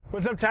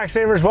What's up, tax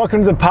savers?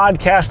 Welcome to the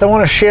podcast. I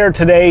want to share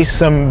today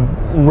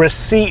some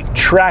receipt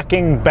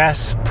tracking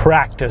best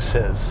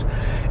practices.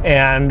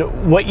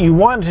 And what you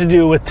want to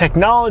do with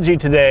technology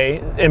today,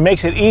 it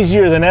makes it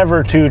easier than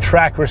ever to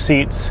track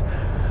receipts.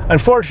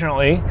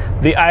 Unfortunately,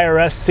 the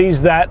IRS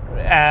sees that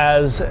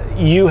as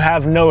you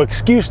have no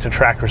excuse to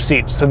track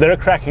receipts. So they're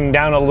cracking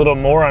down a little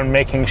more on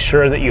making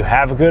sure that you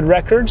have good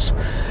records.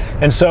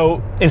 And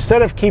so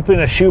instead of keeping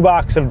a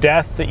shoebox of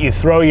death that you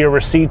throw your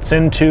receipts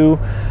into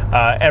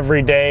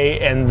every day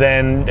and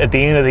then at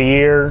the end of the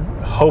year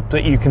hope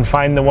that you can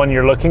find the one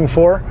you're looking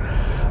for,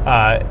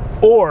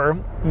 or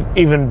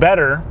even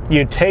better,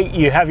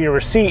 you have your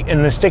receipt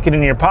and then stick it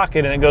in your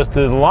pocket and it goes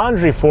through the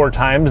laundry 4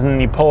 times and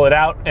then you pull it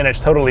out and it's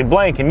totally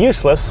blank and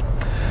useless.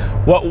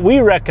 What we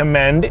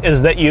recommend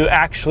is that you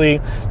actually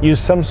use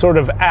some sort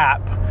of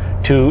app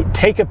to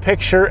take a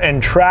picture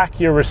and track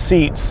your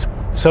receipts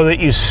so that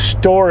you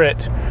store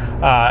it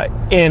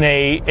in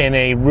a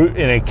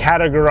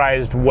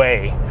categorized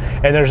way.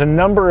 And there's a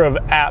number of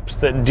apps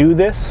that do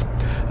this.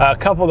 A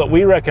couple that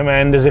we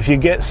recommend is if you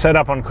get set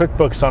up on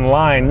QuickBooks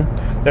Online,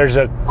 there's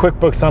a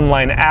QuickBooks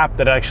Online app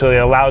that actually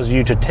allows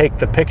you to take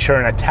the picture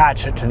and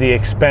attach it to the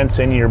expense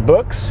in your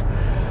books.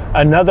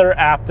 Another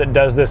app that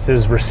does this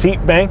is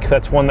Receipt Bank.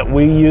 That's one that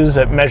we use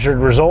at Measured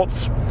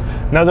Results.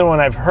 Another one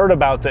I've heard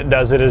about that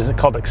does it is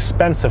called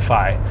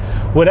Expensify.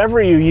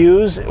 Whatever you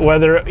use,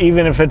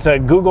 even if it's a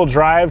Google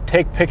Drive,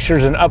 take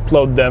pictures and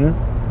upload them.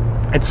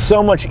 It's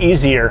so much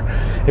easier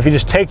if you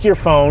just take your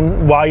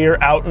phone while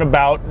you're out and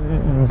about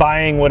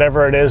buying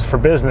whatever it is for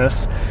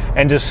business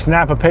and just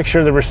snap a picture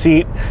of the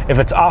receipt. If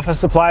it's office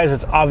supplies,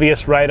 it's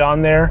obvious right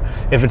on there.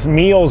 If it's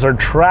meals or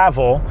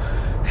travel,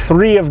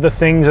 3 of the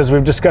things, as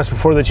we've discussed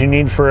before, that you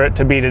need for it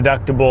to be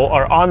deductible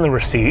are on the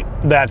receipt.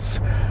 That's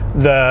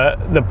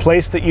the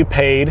place that you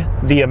paid,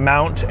 the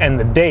amount, and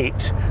the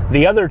date.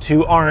 The other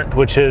 2 aren't,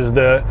 which is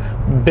the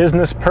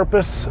business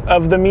purpose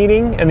of the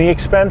meeting and the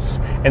expense,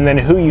 and then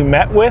who you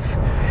met with.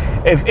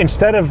 If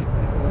instead of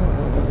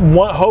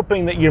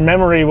hoping that your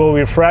memory will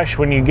refresh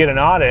when you get an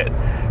audit,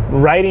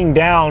 writing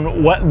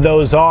down what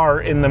those are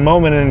in the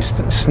moment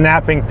and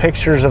snapping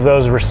pictures of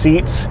those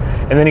receipts,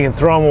 and then you can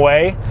throw them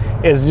away,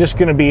 is just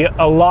going to be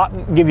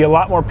give you a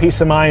lot more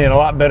peace of mind and a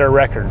lot better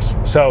records.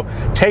 So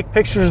take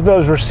pictures of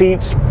those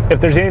receipts.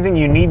 If there's anything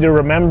you need to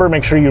remember,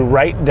 make sure you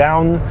write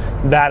down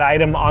that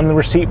item on the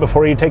receipt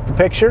before you take the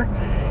picture,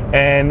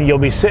 and you'll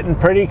be sitting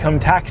pretty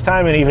come tax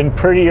time and even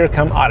prettier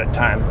come audit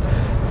time.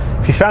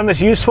 If you found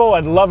this useful,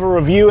 I'd love a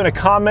review and a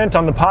comment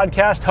on the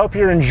podcast. Hope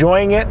you're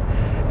enjoying it,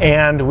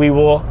 and we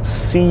will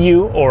see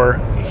you or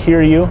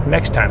hear you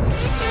next time.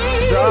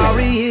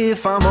 Sorry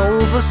if I'm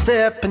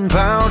overstepping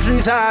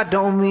boundaries I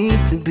don't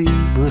mean to be,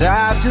 but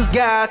I've just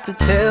got to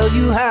tell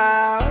you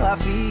how I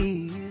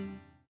feel.